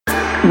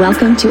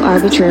Welcome to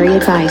Arbitrary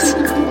Advice.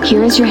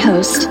 Here is your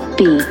host,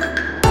 B.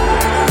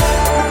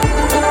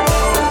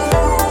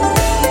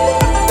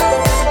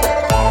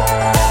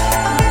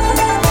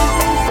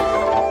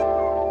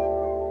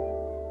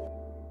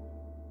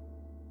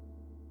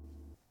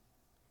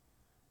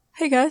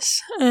 Hey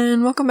guys,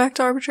 and welcome back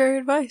to Arbitrary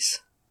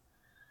Advice.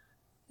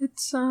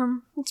 It's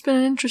been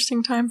an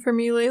interesting time for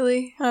me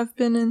lately. I've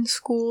been in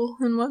school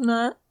and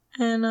whatnot,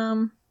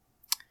 and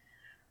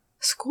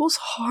school's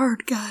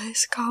hard,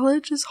 guys.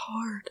 College is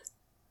hard.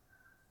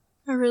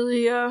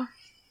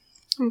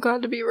 I'm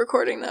glad to be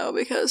recording though,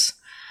 because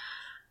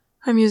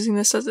I'm using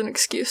this as an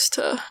excuse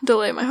to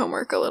delay my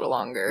homework a little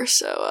longer,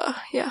 so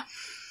yeah.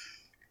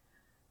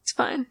 It's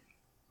fine.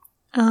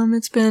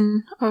 It's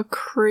been a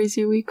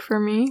crazy week for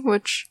me,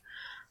 which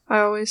I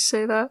always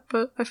say that,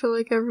 but I feel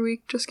like every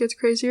week just gets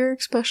crazier,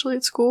 especially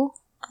at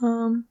school.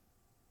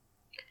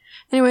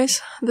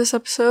 Anyways, this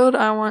episode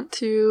I want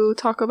to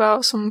talk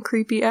about some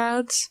creepy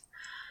ads,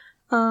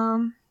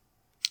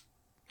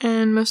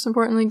 and most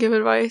importantly give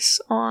advice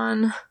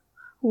on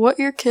what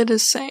your kid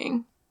is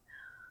saying.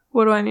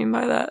 What do I mean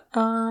by that?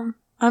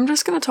 I'm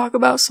just gonna talk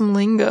about some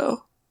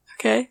lingo,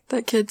 okay,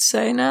 that kids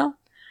say now,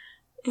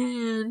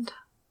 and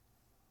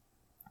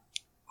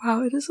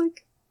wow, it is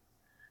like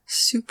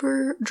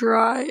super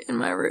dry in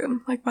my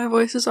room. Like, my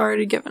voice is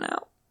already given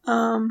out.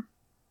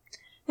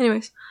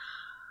 Anyways,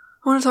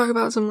 I want to talk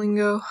about some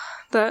lingo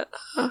that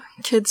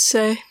kids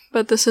say,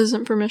 but this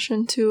isn't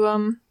permission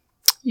to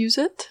use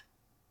it.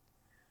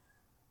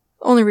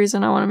 The only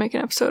reason I want to make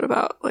an episode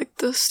about like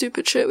the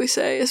stupid shit we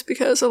say is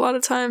because a lot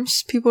of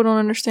times people don't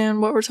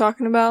understand what we're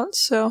talking about,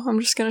 so I'm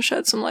just gonna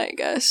shed some light,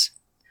 guys.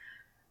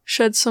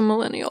 Shed some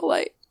millennial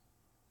light.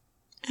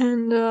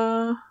 And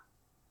then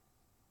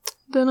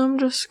I'm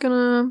just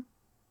gonna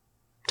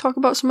talk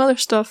about some other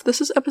stuff.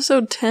 This is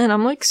episode 10.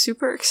 I'm like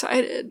super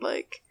excited.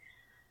 Like,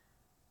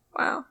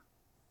 wow.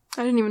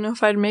 I didn't even know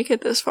if I'd make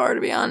it this far,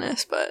 to be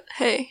honest, but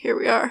hey, here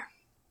we are.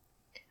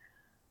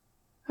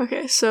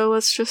 Okay, so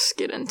let's just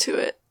get into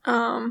it.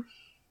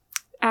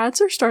 Ads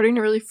are starting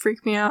to really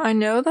freak me out. I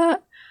know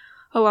that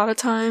a lot of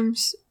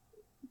times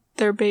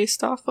they're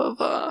based off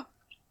of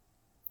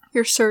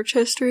your search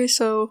history,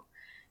 so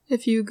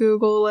if you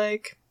Google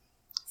like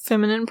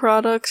feminine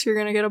products, you're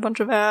gonna get a bunch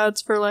of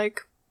ads for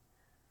like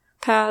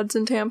pads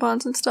and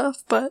tampons and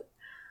stuff, but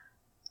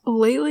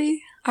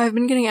lately I've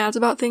been getting ads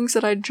about things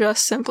that I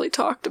just simply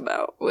talked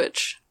about,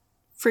 which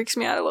freaks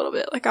me out a little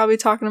bit. Like, I'll be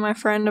talking to my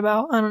friend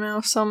about, I don't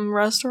know, some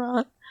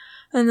restaurant,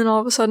 and then all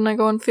of a sudden I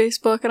go on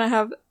Facebook and I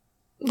have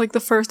like the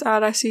first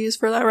ad I see is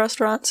for that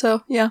restaurant.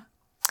 So yeah,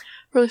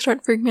 really starting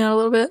to freak me out a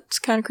little bit. It's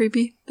kind of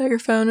creepy that your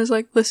phone is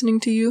like listening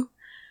to you,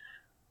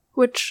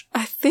 which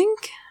I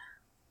think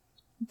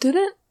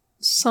didn't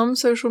some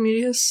social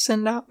media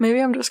send out,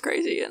 maybe I'm just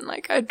crazy and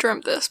like I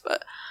dreamt this,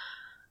 but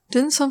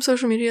didn't some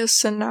social media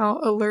send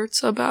out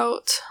alerts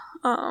about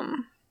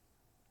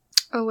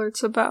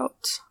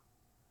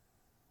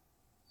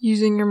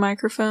using your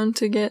microphone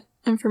to get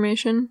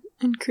information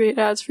and create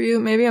ads for you?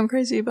 Maybe I'm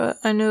crazy, but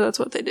I know that's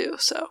what they do,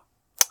 so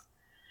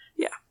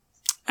yeah,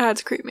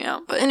 ads creep me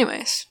out. But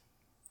anyways,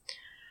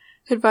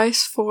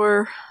 advice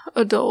for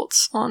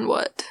adults on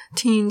what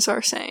teens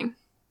are saying.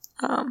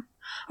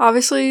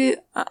 Obviously,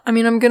 I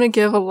mean, I'm gonna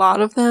give a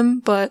lot of them,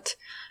 but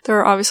there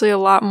are obviously a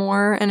lot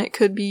more, and it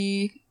could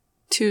be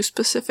to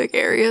specific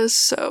areas,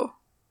 so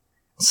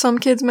some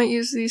kids might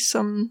use these,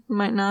 some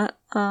might not.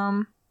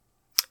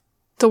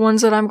 The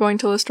ones that I'm going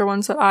to list are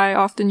ones that I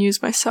often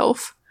use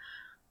myself.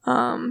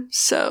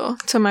 So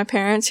to my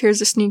parents,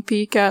 here's a sneak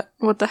peek at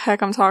what the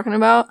heck I'm talking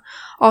about.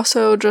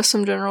 Also, just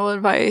some general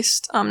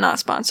advice. I'm not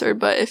sponsored,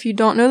 but if you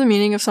don't know the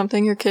meaning of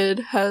something your kid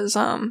has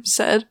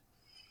said,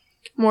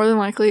 more than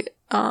likely,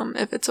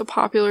 if it's a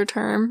popular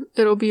term,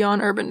 it'll be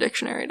on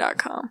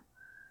urbandictionary.com.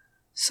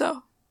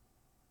 So,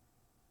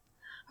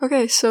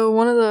 okay, so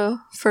one of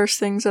the first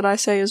things that I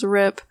say is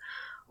RIP,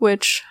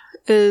 which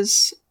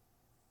is,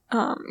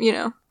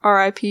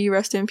 RIP,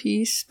 rest in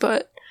peace,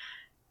 but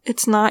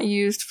it's not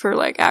used for,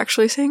 like,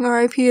 actually saying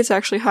RIP. It's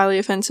actually highly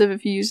offensive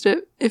if you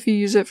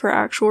use it for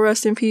actual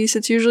rest in peace.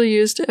 It's usually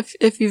used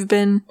if you've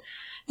been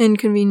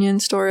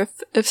inconvenienced, or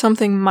if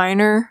something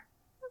minor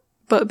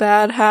but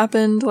bad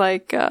happened,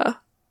 like, I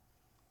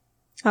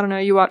don't know,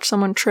 you watch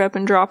someone trip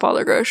and drop all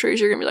their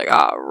groceries, you're gonna be like,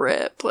 ah,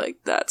 RIP,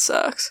 like, that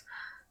sucks.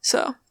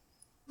 So,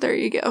 there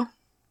you go.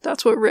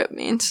 That's what RIP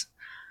means.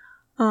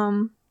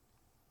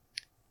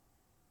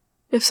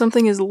 If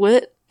something is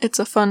lit, it's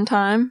a fun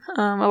time.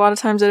 A lot of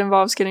times it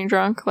involves getting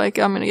drunk, like,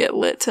 I'm gonna get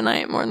lit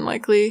tonight, more than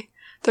likely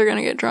they're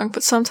gonna get drunk,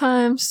 but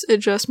sometimes it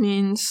just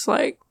means,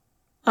 like,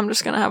 I'm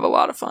just gonna have a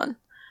lot of fun.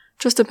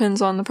 Just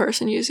depends on the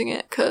person using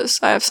it, because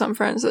I have some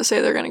friends that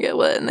say they're gonna get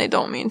lit and they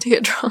don't mean to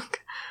get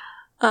drunk.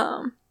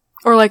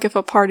 Or like if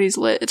a party's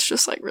lit, it's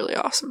just like really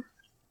awesome.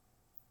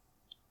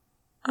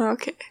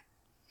 Okay.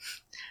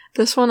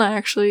 This one I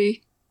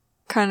actually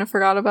kind of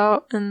forgot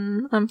about,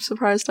 and I'm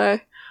surprised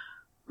I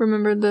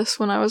remembered this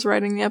when I was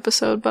writing the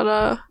episode,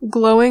 but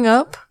glowing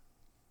up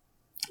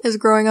is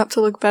growing up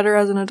to look better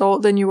as an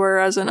adult than you were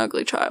as an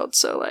ugly child.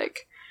 So,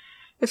 like,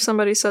 if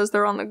somebody says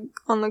they're on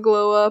the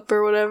glow up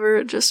or whatever,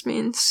 it just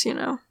means, you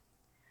know,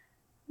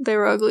 they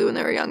were ugly when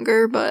they were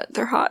younger, but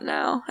they're hot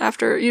now,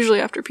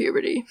 usually after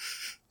puberty.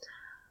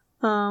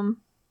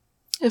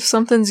 If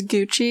something's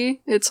Gucci,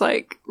 it's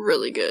like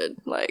really good.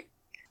 Like,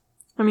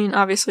 I mean,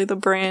 obviously the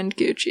brand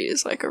Gucci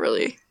is like a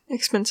really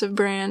expensive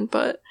brand,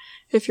 but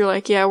if you're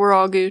like, yeah, we're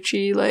all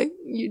Gucci, like,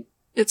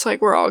 it's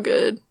like we're all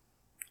good.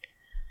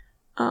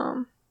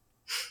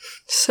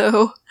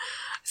 So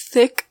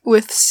thick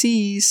with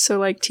C's, so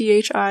like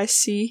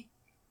THIC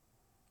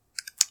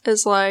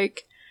is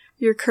like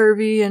you're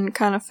curvy and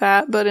kind of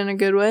fat, but in a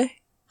good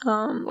way.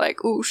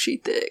 Like, ooh, she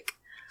thick.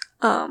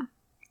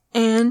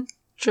 And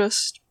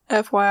just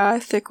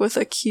FYI, thick with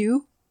a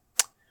Q.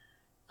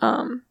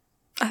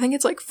 I think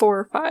it's like 4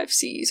 or 5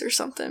 C's or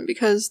something,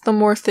 because the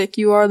more thick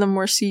you are, the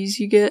more C's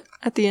you get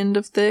at the end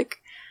of thick.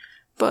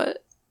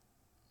 But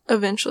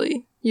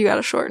eventually, you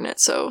gotta shorten it,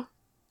 so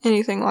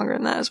anything longer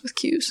than that is with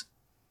Q's.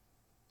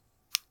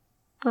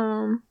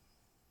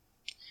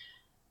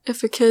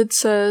 If a kid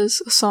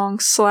says a song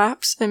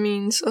slaps, it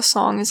means a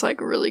song is like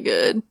really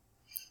good.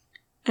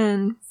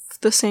 And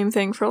the same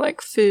thing for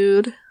like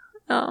food.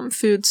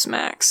 Food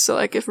smacks. So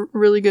like if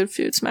really good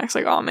food smacks,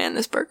 like, oh man,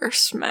 this burger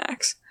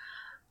smacks.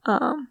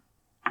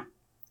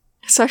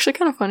 It's actually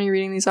kind of funny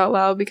reading these out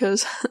loud,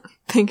 because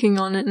thinking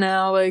on it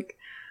now, like,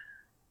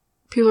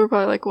 people are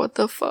probably like, what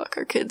the fuck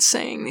are kids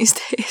saying these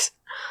days?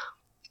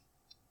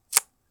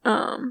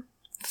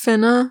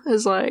 Finna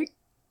is like,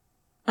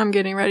 I'm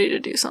getting ready to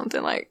do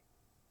something, like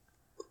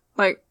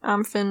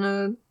I'm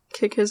finna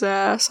kick his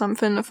ass, I'm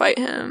finna fight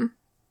him,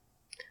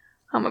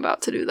 I'm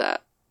about to do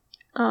that.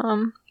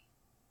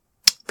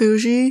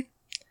 Bougie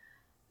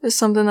is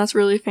something that's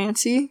really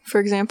fancy. For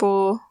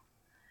example,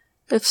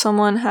 if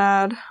someone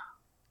had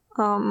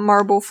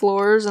marble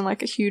floors and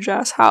like a huge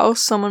ass house,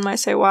 someone might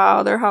say,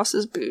 wow, their house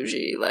is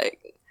bougie,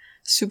 like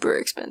super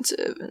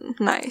expensive and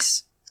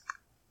nice.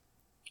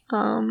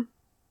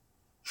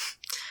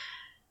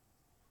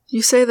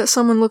 You say that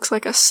someone looks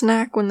like a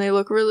snack when they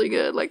look really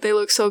good. Like, they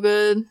look so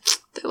good,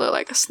 they look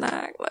like a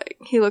snack. Like,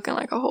 he looking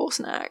like a whole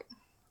snack.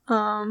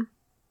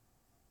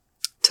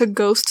 To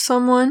ghost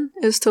someone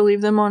is to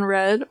leave them on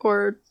red,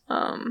 or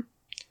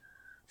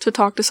to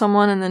talk to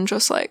someone and then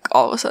just like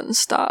all of a sudden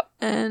stop.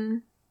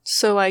 And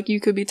so like you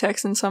could be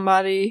texting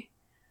somebody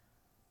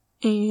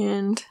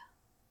and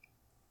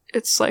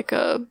it's like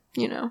a,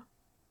 you know,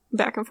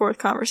 back and forth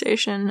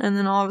conversation, and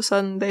then all of a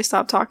sudden they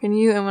stop talking to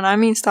you. And when I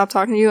mean stop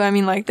talking to you, I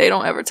mean like they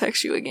don't ever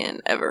text you again,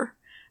 ever,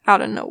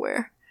 out of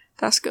nowhere.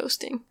 That's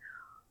ghosting.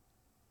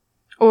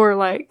 Or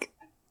like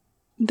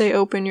they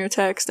open your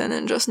text and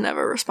then just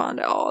never respond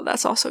at all.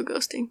 That's also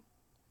ghosting.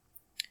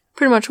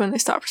 Pretty much when they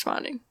stop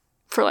responding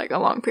for like a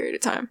long period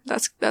of time.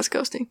 That's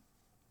ghosting.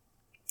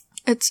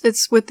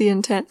 It's with the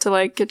intent to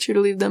like get you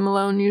to leave them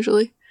alone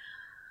usually.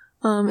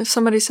 If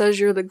somebody says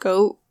you're the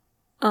GOAT,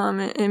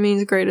 it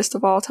means greatest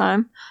of all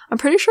time. I'm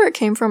pretty sure it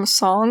came from a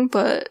song,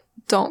 but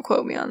don't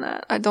quote me on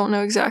that. I don't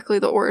know exactly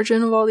the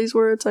origin of all these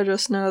words. I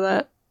just know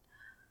that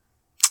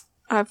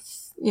I've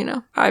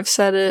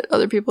said it,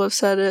 other people have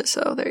said it,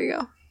 so there you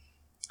go.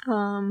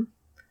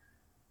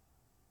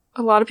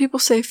 A lot of people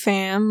say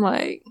fam,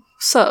 like,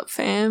 sup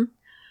fam?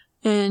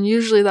 And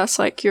usually that's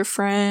like your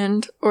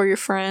friend or your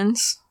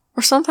friends,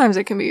 or sometimes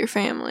it can be your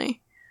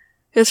family.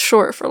 It's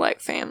short for like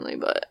family,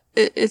 but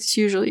it's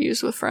usually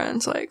used with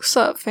friends, like,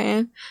 sup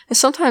fam? And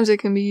sometimes it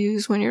can be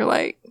used when you're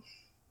like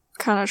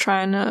kind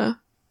of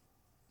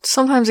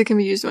sometimes it can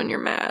be used when you're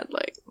mad,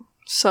 like,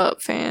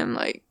 sup fam?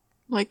 Like,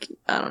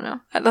 I don't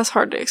know. That's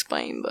hard to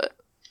explain, but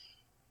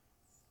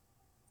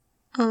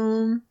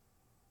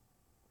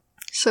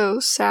so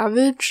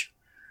savage,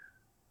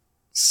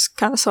 it's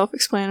kind of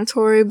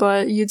self-explanatory,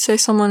 but you'd say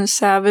someone is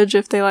savage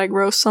if they like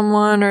roast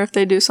someone, or if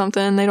they do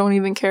something and they don't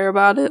even care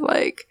about it.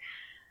 Like,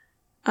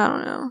 I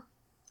don't know.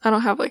 I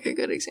don't have like a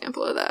good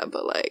example of that,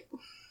 but like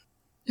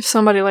if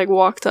somebody like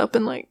walked up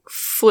and like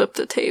flipped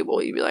a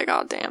table, you'd be like,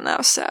 oh damn, that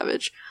was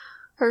savage,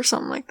 or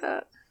something like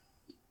that.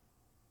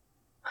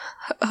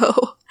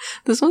 Oh,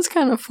 this one's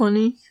kind of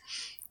funny.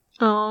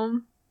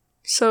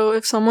 So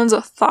if someone's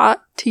a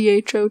thought,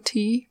 THOT,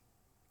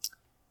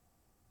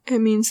 it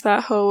means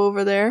that hoe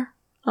over there.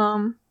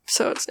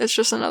 So it's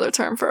just another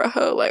term for a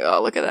hoe, like,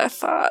 oh, look at that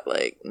thought,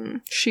 like,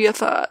 she a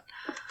thought.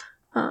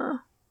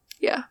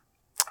 Yeah.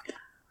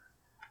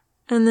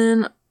 And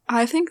then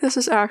I think this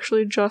is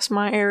actually just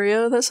my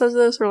area that says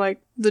this, or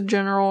like the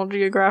general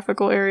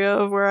geographical area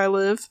of where I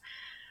live,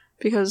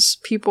 because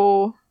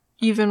people,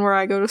 even where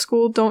I go to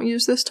school, don't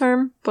use this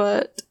term,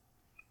 but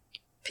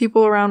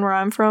people around where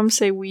I'm from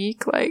say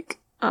weak, like,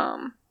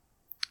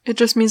 it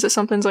just means that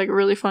something's like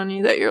really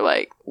funny, that you're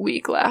like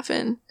weak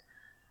laughing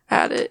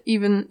at it,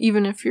 even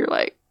if you're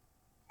like,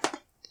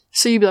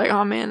 so you'd be like,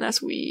 oh man,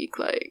 that's weak,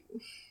 like,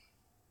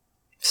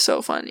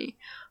 so funny.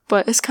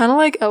 But it's kind of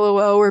like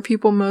LOL, where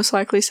people most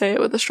likely say it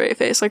with a straight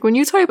face. Like, when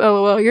you type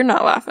LOL, you're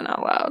not laughing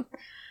out loud.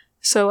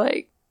 So,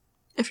 like,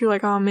 if you're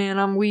like, oh man,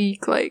 I'm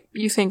weak, like,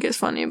 you think it's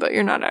funny, but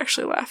you're not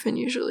actually laughing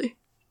usually.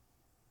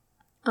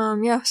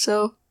 Yeah,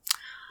 so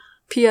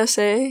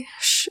PSA,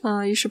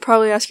 you should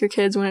probably ask your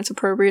kids when it's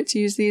appropriate to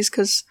use these,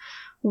 because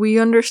we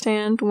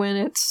understand when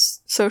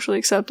it's socially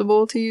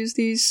acceptable to use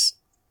these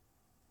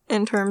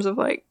in terms of,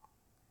 like,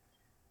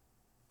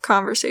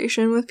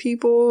 conversation with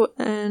people,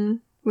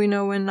 and we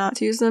know when not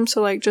to use them,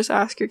 so, like, just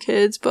ask your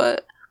kids,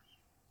 but,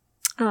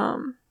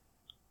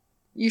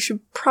 you should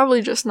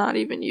probably just not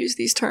even use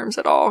these terms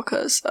at all,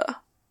 because,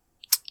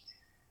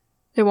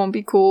 it won't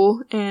be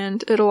cool,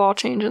 and it'll all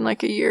change in,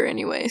 like, a year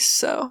anyway,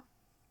 so.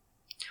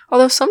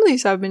 Although some of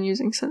these I've been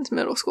using since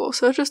middle school,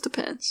 so it just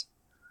depends.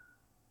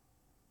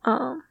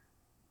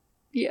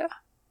 Yeah.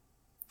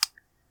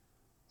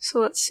 So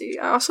let's see.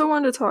 I also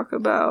wanted to talk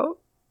about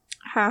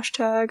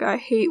hashtag I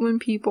hate when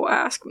people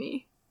ask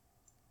me.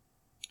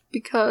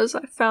 Because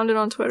I found it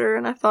on Twitter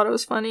and I thought it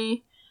was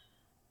funny.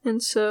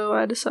 And so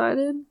I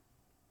decided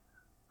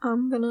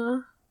I'm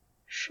gonna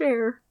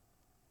share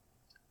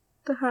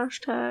the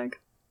hashtag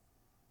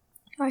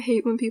I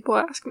hate when people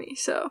ask me.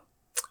 So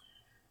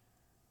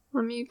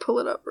let me pull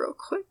it up real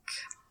quick.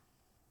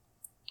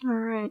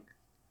 Alright.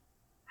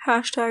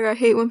 Hashtag I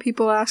hate when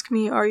people ask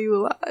me, are you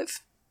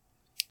alive?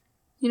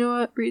 You know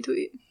what?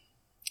 Retweet.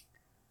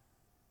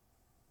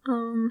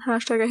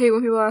 Hashtag I hate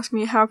when people ask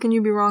me, how can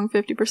you be wrong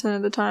 50%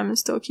 of the time and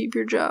still keep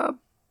your job?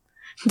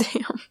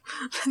 Damn.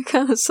 That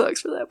kind of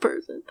sucks for that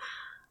person.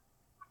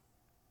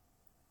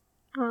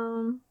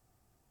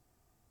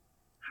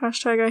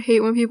 Hashtag I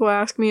hate when people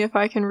ask me if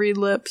I can read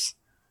lips.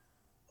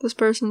 This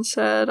person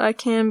said, I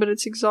can, but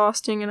it's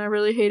exhausting and I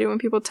really hate it when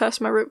people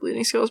test my rope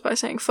leading skills by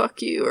saying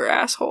fuck you or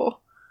asshole.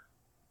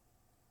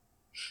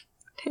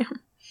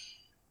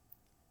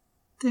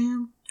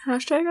 Damn.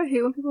 Hashtag I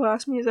hate when people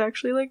ask me is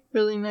actually, like,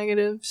 really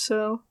negative,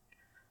 so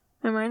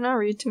I might not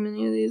read too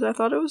many of these. I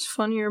thought it was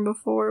funnier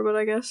before, but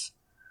I guess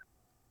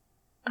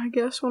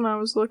when I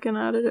was looking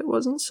at it, it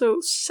wasn't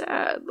so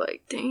sad.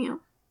 Like, damn.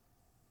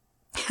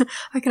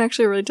 I can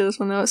actually relate to this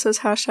one, though. It says,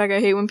 hashtag I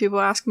hate when people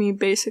ask me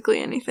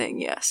basically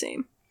anything. Yeah,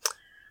 same.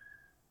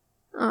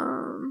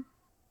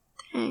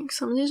 Dang,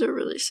 some of these are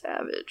really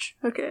savage.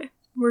 Okay,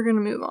 we're gonna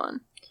move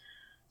on.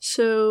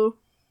 So,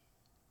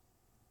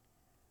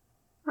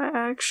 I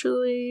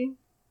actually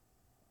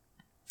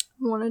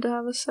wanted to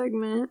have a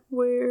segment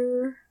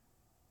where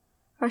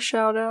I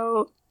shout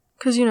out,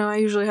 because, you know, I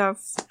usually have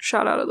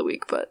shout out of the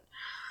week, but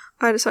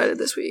I decided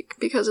this week,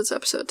 because it's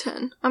episode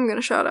 10, I'm going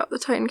to shout out the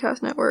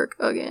Titancast Network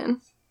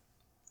again,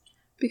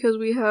 because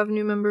we have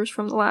new members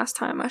from the last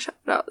time I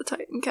shouted out the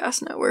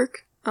Titancast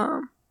Network.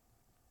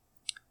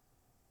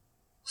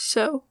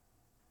 So,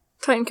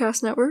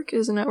 Titancast Network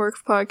is a network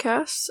of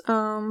podcasts.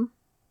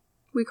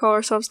 We call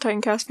ourselves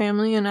Titancast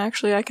Family, and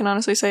actually I can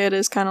honestly say it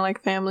is kind of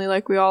like family.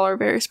 Like, we all are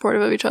very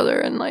supportive of each other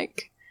and,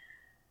 like,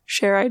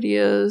 share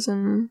ideas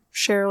and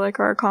share, like,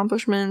 our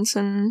accomplishments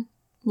and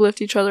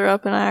lift each other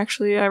up, and I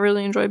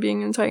really enjoy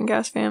being in the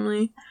Titancast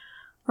family.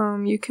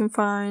 You can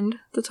find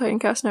the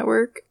Titancast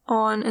Network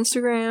on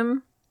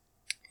Instagram.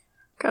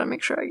 Gotta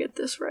make sure I get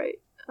this right.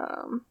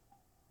 I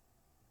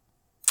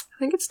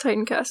think it's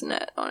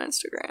TitancastNet on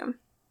Instagram.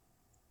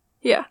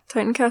 Yeah,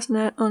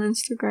 TitancastNet on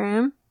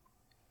Instagram.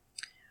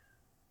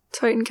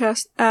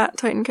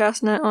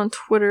 @TitancastNet on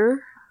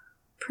Twitter.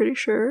 Pretty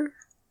sure.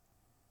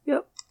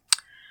 Yep.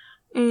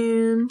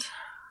 And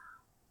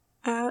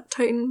at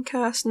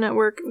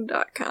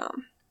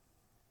TitancastNetwork.com.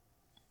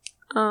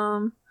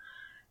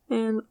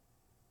 And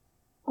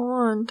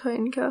on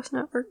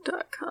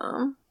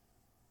TitancastNetwork.com,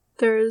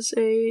 there is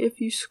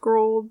if you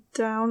scroll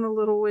down a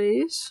little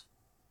ways,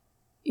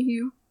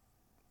 you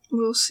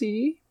will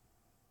see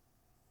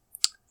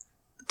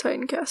the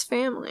Titancast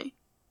family.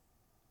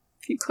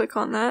 If you click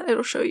on that,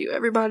 it'll show you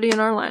everybody in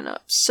our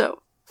lineup.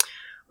 So,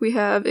 we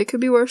have It Could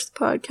Be Worse the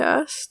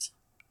podcast,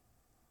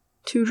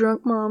 Two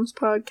Drunk Moms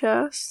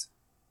podcast,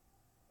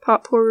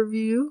 Pop Pour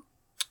Review,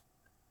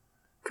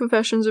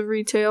 Confessions of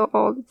Retail,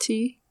 All the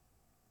Tea,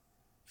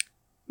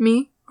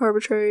 me,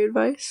 Arbitrary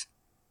Advice,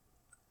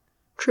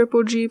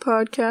 Triple G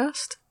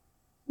podcast,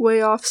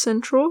 Way Off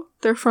Central.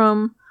 They're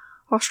from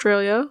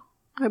Australia,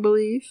 I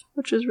believe,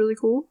 which is really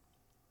cool.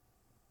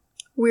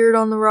 Weird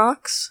on the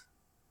Rocks,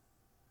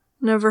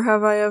 Never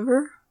Have I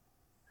Ever,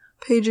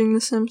 Paging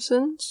the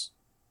Simpsons,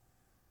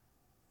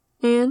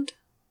 and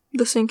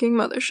The Sinking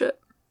Mothership.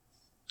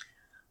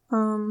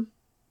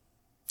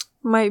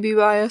 Might be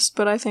biased,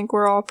 but I think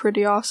we're all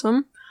pretty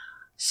awesome.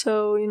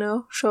 So, you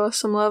know, show us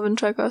some love and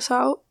check us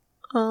out.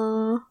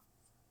 Yeah.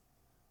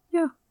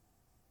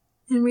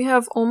 And we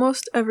have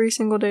almost every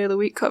single day of the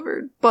week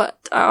covered.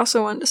 But I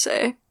also wanted to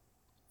say,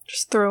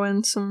 just throw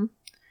in some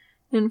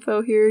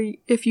info here.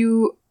 If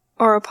you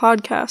are a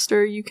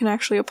podcaster, you can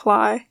actually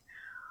apply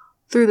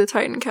through the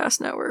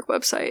Titancast Network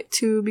website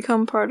to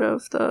become part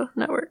of the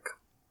network.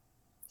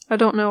 I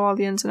don't know all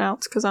the ins and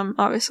outs because I'm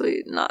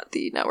obviously not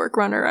the network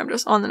runner. I'm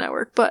just on the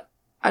network, but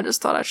I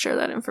just thought I'd share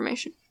that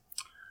information.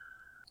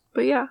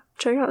 But yeah,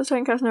 check out the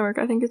Titancast Network.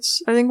 I think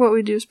what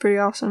we do is pretty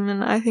awesome,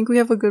 and I think we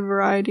have a good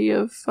variety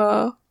of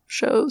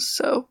shows,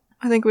 so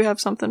I think we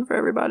have something for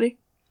everybody.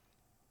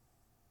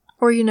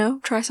 Or, you know,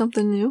 try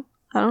something new.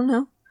 I don't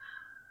know.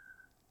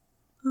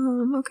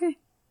 Okay.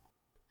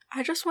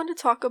 I just want to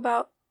talk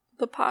about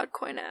the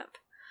Podcoin app.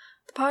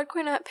 The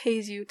Podcoin app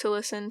pays you to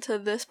listen to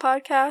this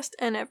podcast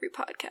and every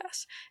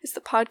podcast. It's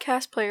the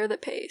podcast player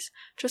that pays.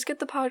 Just get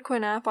the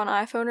Podcoin app on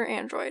iPhone or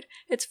Android.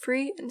 It's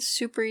free and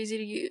super easy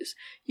to use.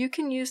 You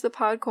can use the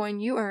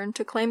Podcoin you earn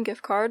to claim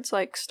gift cards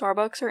like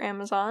Starbucks or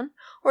Amazon,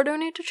 or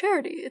donate to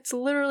charity. It's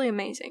literally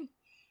amazing.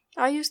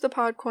 I use the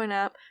Podcoin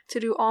app to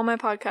do all my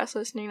podcast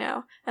listening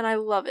now, and I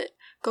love it.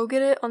 Go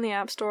get it on the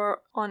App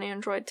Store on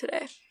Android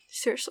today.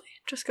 Seriously,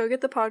 just go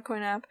get the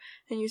Podcoin app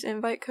and use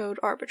invite code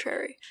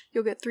arbitrary.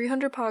 You'll get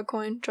 300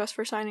 Podcoin just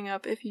for signing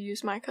up if you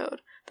use my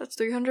code. That's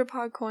 300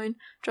 Podcoin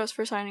just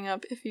for signing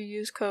up if you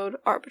use code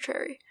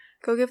arbitrary.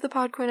 Go give the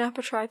Podcoin app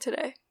a try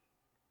today.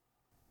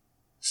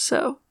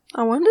 So,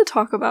 I wanted to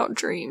talk about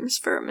dreams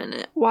for a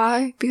minute.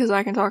 Why? Because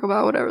I can talk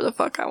about whatever the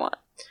fuck I want.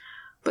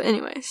 But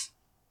anyways,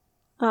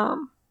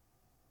 so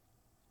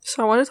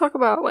I want to talk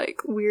about,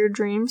 like, weird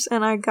dreams,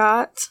 and I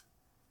got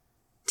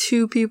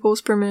 2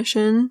 people's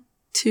permission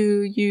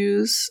to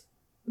use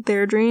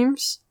their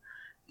dreams,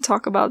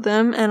 talk about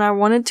them, and I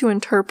wanted to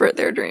interpret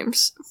their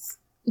dreams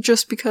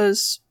just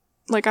because,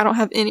 like, I don't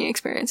have any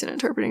experience in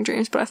interpreting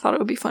dreams, but I thought it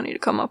would be funny to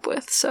come up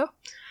with. So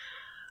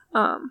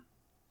I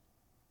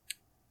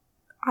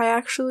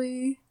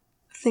actually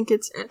think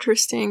it's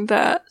interesting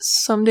that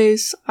some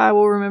days I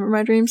will remember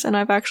my dreams, and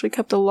I've actually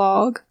kept a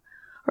log,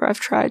 or I've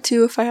tried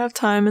to if I have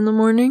time in the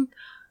morning,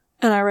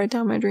 and I write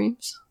down my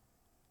dreams.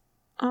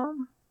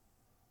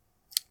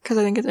 Because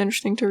I think it's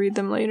interesting to read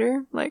them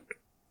later. Like,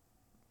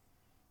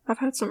 I've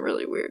had some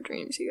really weird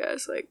dreams, you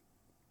guys. Like,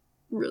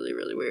 really,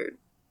 really weird.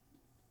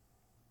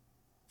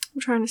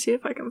 I'm trying to see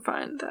if I can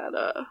find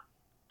that,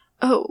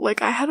 Oh, like,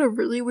 I had a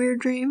really weird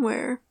dream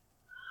where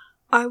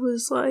I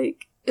was,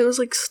 like, it was,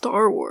 like,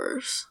 Star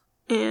Wars.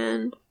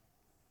 And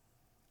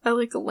I,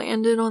 like,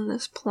 landed on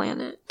this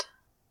planet.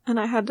 And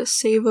I had to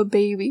save a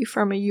baby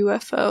from a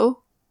UFO.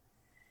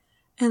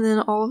 And then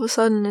all of a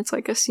sudden, it's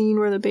like a scene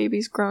where the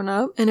baby's grown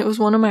up, and it was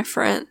one of my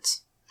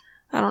friends.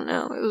 I don't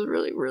know, it was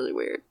really, really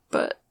weird,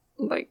 but,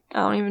 like,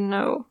 I don't even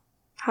know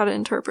how to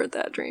interpret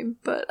that dream,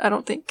 but I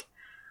don't think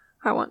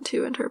I want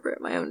to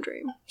interpret my own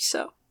dream,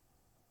 so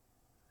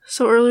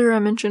earlier I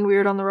mentioned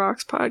Weird on the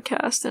Rocks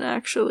podcast, and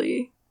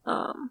actually,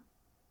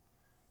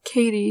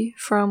 Katie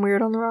from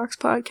Weird on the Rocks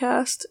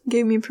podcast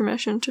gave me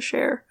permission to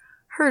share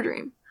her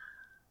dream.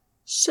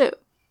 So,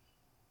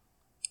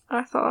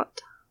 I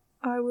thought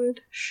I would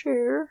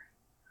share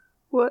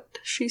what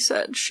she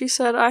said. She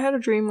said, I had a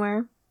dream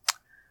where,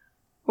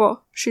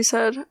 she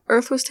said,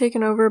 Earth was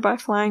taken over by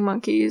flying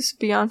monkeys,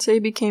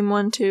 Beyonce became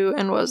one too,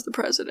 and was the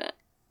president.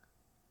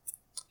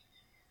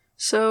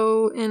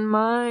 So, in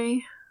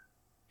my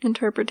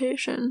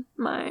interpretation,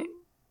 my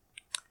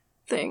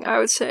thing, I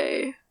would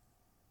say,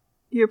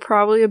 you're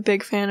probably a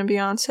big fan of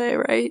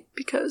Beyonce, right?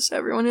 Because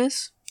everyone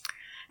is.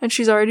 And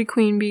she's already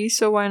queen bee,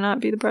 so why not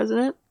be the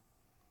president?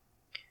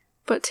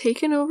 But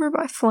taken over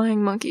by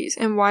flying monkeys.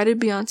 And why did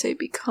Beyonce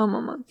become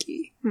a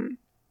monkey?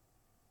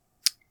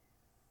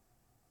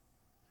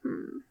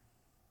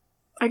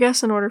 I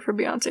guess in order for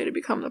Beyonce to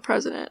become the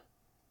president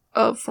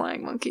of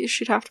flying monkeys,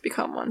 she'd have to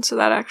become one. So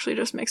that actually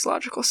just makes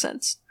logical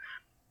sense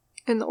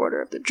in the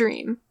order of the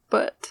dream.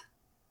 But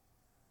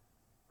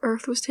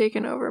Earth was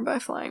taken over by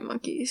flying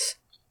monkeys.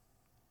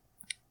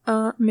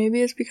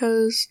 Maybe it's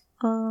because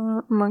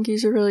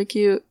monkeys are really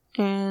cute,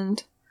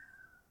 and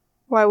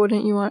why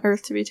wouldn't you want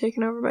Earth to be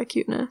taken over by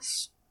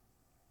cuteness?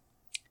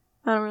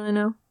 I don't really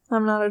know.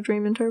 I'm not a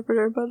dream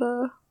interpreter, but,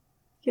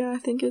 yeah, I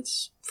think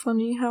it's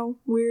funny how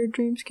weird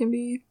dreams can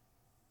be.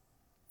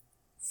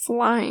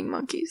 Flying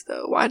monkeys,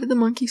 though. Why did the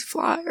monkeys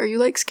fly? Are you,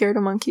 like, scared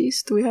of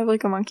monkeys? Do we have,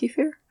 like, a monkey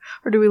fear?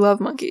 Or do we love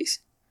monkeys?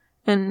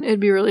 And it'd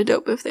be really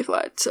dope if they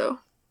flied, so.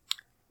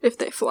 If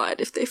they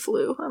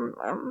flew,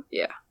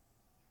 yeah.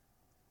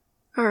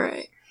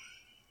 Alright.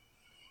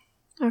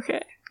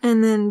 Okay.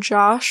 And then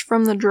Josh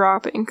from the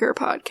Drop Anchor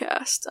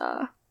podcast,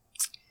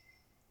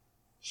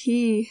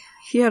 he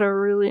had a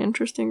really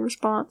interesting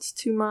response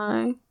to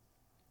my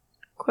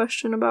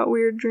question about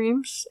weird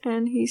dreams,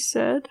 and he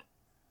said,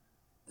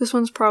 this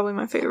one's probably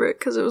my favorite,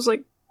 because it was,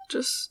 like,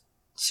 just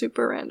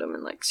super random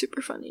and, like,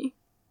 super funny.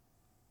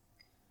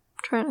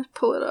 I'm trying to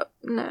pull it up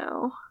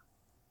now.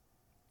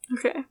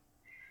 Okay.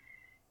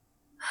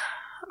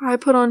 I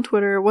put on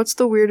Twitter, what's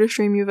the weirdest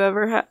dream you've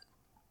ever had?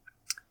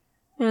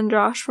 And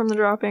Josh from the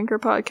Drop Anchor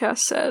podcast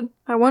said,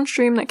 I once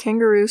dreamed that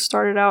kangaroos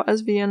started out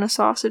as Vienna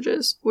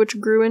sausages, which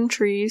grew in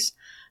trees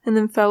and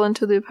then fell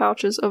into the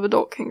pouches of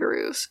adult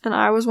kangaroos, and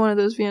I was one of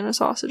those Vienna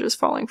sausages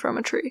falling from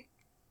a tree.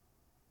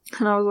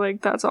 And I was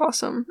like, that's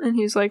awesome. And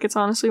he's like, it's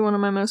honestly one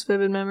of my most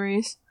vivid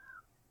memories.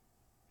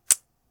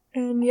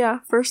 And yeah,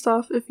 first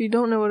off, if you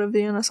don't know what a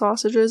Vienna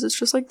sausage is, it's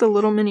just like the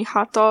little mini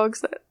hot dogs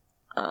that,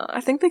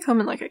 I think they come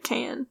in like a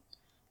can.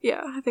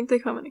 Yeah, I think they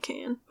come in a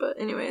can. But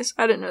anyways,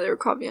 I didn't know they were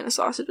called Vienna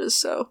sausages,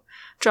 so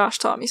Josh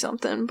taught me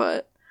something,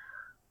 but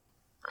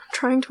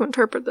trying to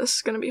interpret this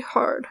is going to be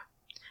hard.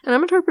 And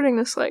I'm interpreting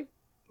this, like,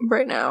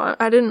 right now.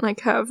 I didn't,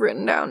 like, have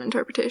written down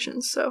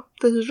interpretations, so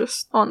this is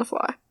just on the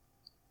fly.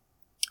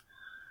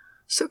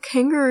 So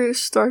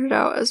kangaroos started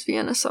out as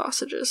Vienna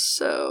sausages,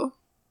 so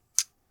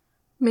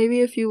maybe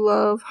if you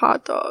love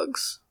hot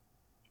dogs.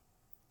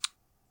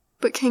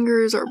 But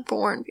kangaroos are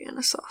born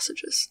Vienna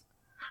sausages.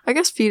 I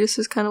guess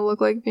fetuses kind of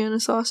look like Vienna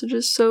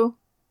sausages, so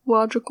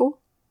logical.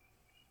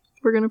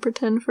 We're gonna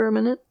pretend for a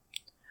minute.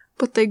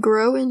 But they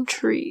grow in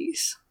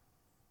trees.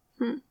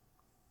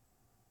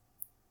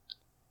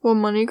 Well,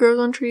 money grows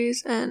on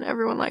trees, and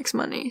everyone likes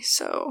money,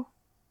 so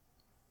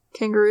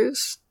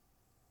kangaroos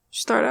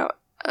start out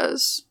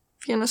as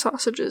Vienna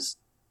sausages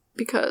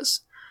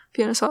because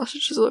Vienna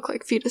sausages look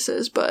like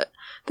fetuses, but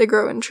they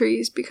grow in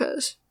trees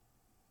because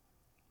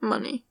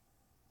money.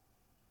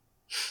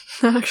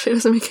 That actually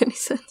doesn't make any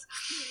sense.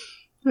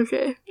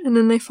 Okay, and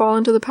then they fall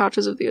into the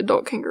pouches of the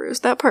adult kangaroos.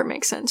 That part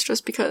makes sense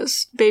just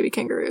because baby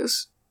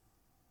kangaroos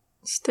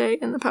stay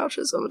in the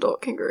pouches of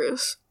adult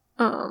kangaroos.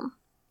 Now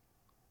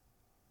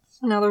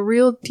the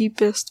real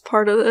deepest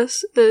part of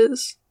this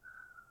is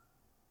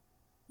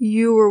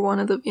you were one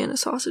of the Vienna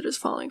sausages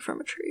falling from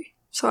a tree.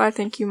 So I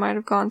think you might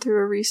have gone through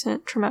a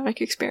recent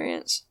traumatic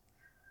experience.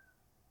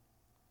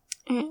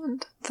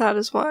 And that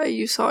is why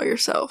you saw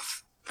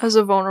yourself as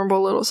a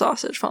vulnerable little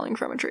sausage falling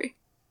from a tree.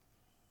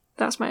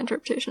 That's my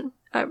interpretation.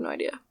 I have no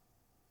idea.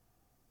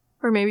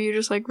 Or maybe you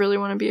just really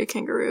want to be a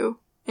kangaroo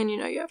and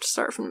you have to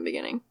start from the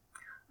beginning.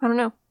 I don't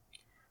know.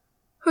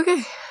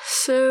 Okay,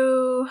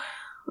 so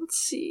let's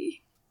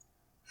see.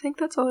 I think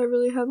that's all I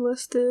really had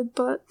listed,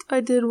 but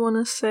I did want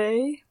to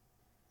say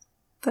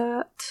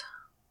that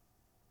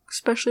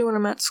especially when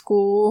I'm at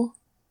school,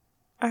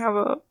 I have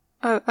a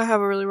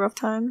really rough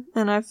time,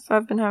 and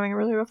I've been having a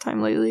really rough time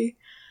lately.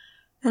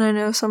 And I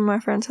know some of my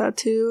friends had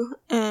too,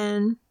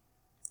 and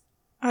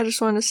I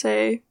just wanted to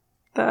say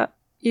that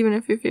even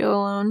if you feel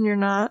alone, you're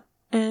not,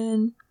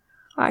 and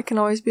I can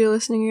always be a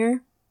listening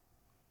ear.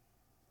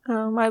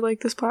 I'd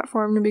like this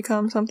platform to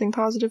become something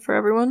positive for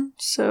everyone,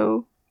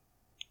 so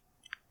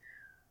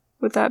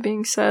with that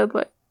being said,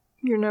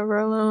 you're never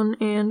alone,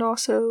 and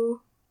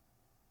also,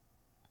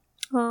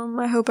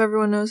 I hope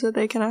everyone knows that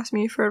they can ask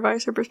me for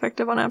advice or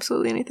perspective on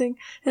absolutely anything,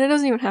 and it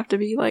doesn't even have to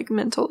be,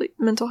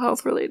 mental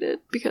health related,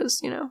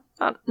 because,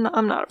 I'm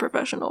not a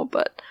professional,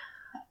 but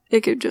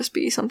it could just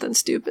be something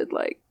stupid,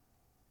 like,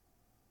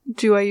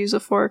 do I use a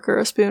fork or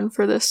a spoon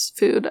for this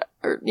food,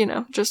 or,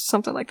 just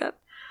something like that.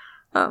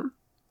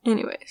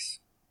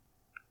 Anyways,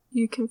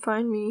 you can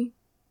find me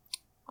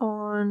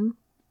on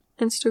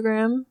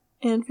Instagram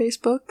and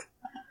Facebook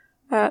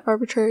at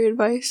Arbitrary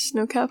Advice,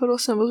 no capital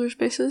symbols or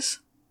spaces.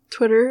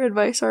 Twitter,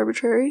 Advice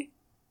Arbitrary,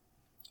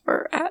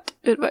 or at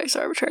Advice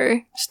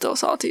Arbitrary. Still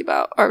salty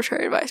about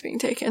arbitrary advice being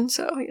taken,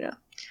 so,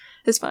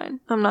 it's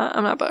fine. I'm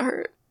not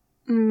butthurt.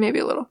 Maybe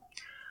a little.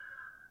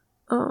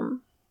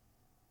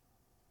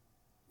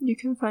 You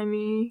can find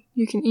me,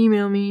 you can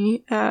email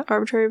me at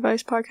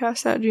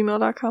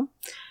arbitraryadvicepodcast@gmail.com.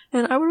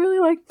 And I would really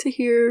like to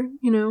hear,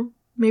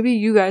 maybe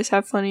you guys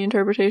have funny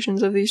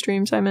interpretations of these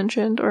dreams I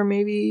mentioned, or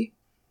maybe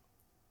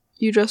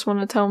you just want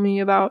to tell me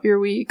about your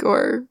week,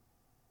 or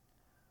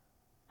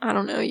I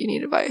don't know, you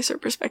need advice or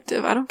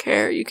perspective. I don't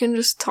care. You can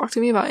just talk to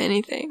me about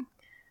anything.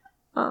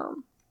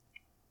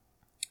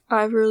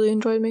 I've really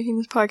enjoyed making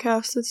this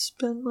podcast. It's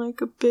been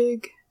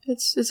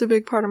it's a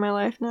big part of my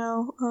life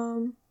now.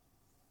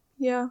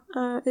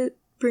 It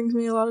brings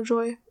me a lot of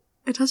joy.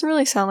 It doesn't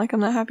really sound like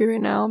I'm that happy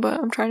right now, but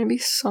I'm trying to be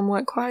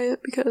somewhat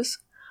quiet because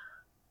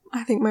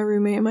I think my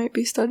roommate might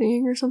be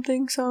studying or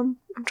something, so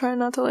I'm trying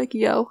not to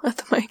yell at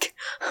the mic.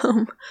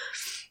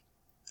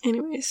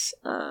 Anyways,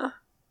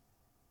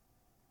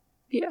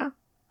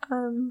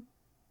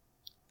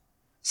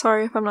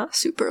 sorry if I'm not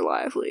super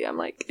lively. I'm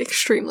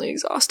extremely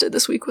exhausted.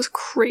 This week was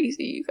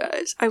crazy, you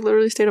guys. I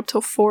literally stayed up till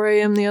 4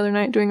 a.m. the other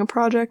night doing a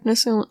project, and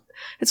it's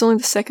only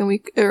the second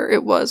week, or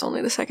it was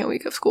only the second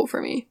week of school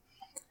for me.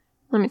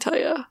 Let me tell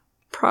you,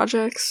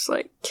 projects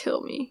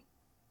kill me.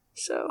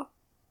 So,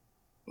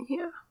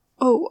 yeah.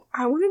 Oh,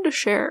 I wanted to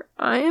share,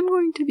 I am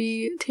going to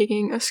be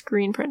taking a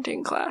screen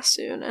printing class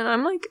soon, and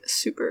I'm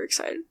super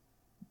excited.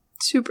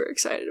 Super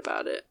excited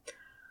about it.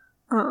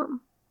 I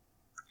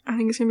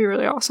think it's gonna be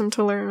really awesome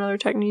to learn another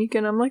technique,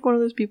 and I'm one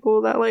of those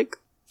people that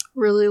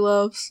really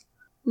loves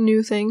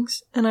new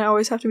things, and I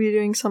always have to be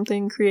doing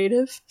something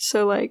creative,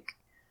 so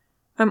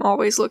I'm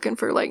always looking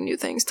for new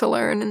things to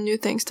learn and new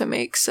things to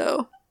make,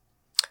 so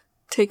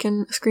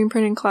taking a screen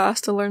printing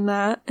class to learn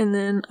that, and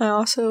then I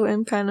also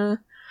am kind of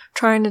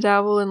trying to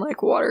dabble in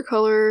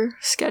watercolor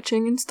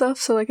sketching and stuff,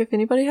 so if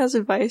anybody has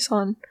advice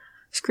on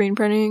screen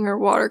printing or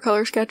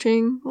watercolor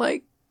sketching,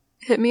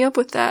 hit me up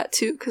with that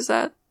too, because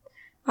I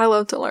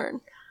love to learn.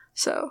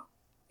 So,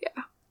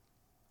 yeah.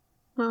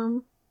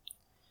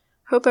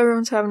 Hope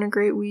everyone's having a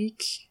great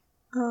week.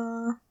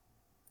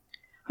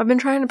 I've been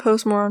trying to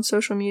post more on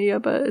social media,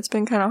 but it's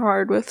been kind of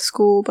hard with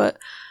school, but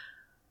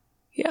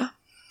yeah,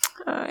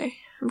 I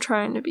am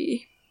trying to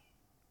be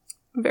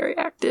very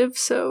active,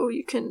 so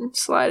you can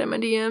slide in my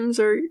DMs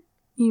or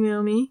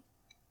email me.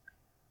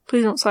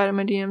 Please don't slide in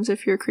my DMs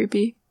if you're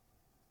creepy.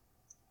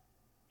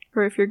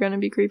 Or if you're gonna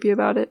be creepy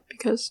about it,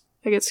 because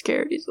I get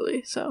scared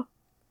easily, so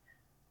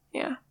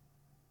yeah.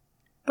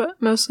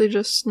 but mostly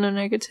just no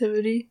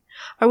negativity.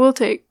 I will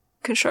take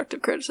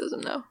constructive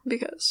criticism though,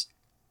 because,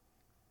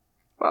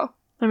 well,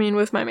 I mean,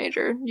 with my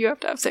major, you have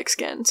to have thick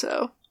skin,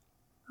 so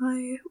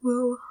I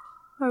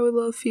would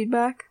love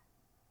feedback.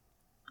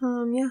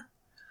 Yeah.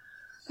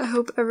 I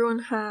hope everyone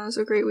has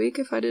a great week,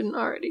 if I didn't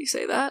already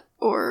say that,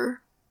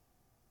 or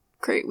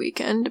great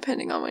weekend,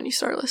 depending on when you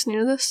start listening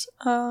to this.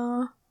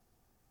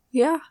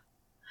 Yeah.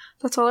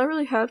 That's all I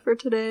really had for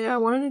today. I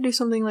wanted to do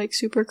something, like,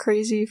 super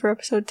crazy for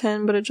episode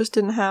 10, but it just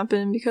didn't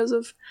happen because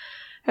of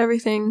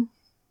everything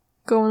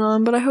going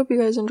on. But I hope you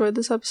guys enjoyed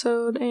this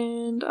episode,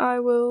 and I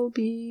will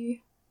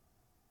be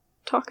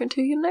talking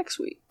to you next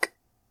week.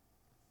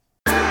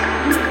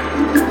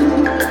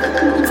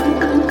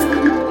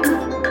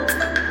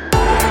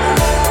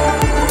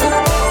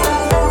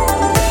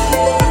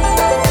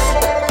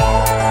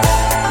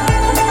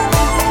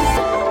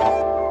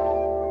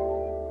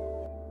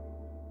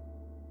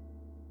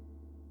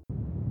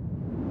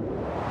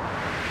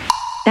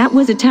 That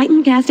was a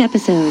Titancast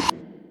episode.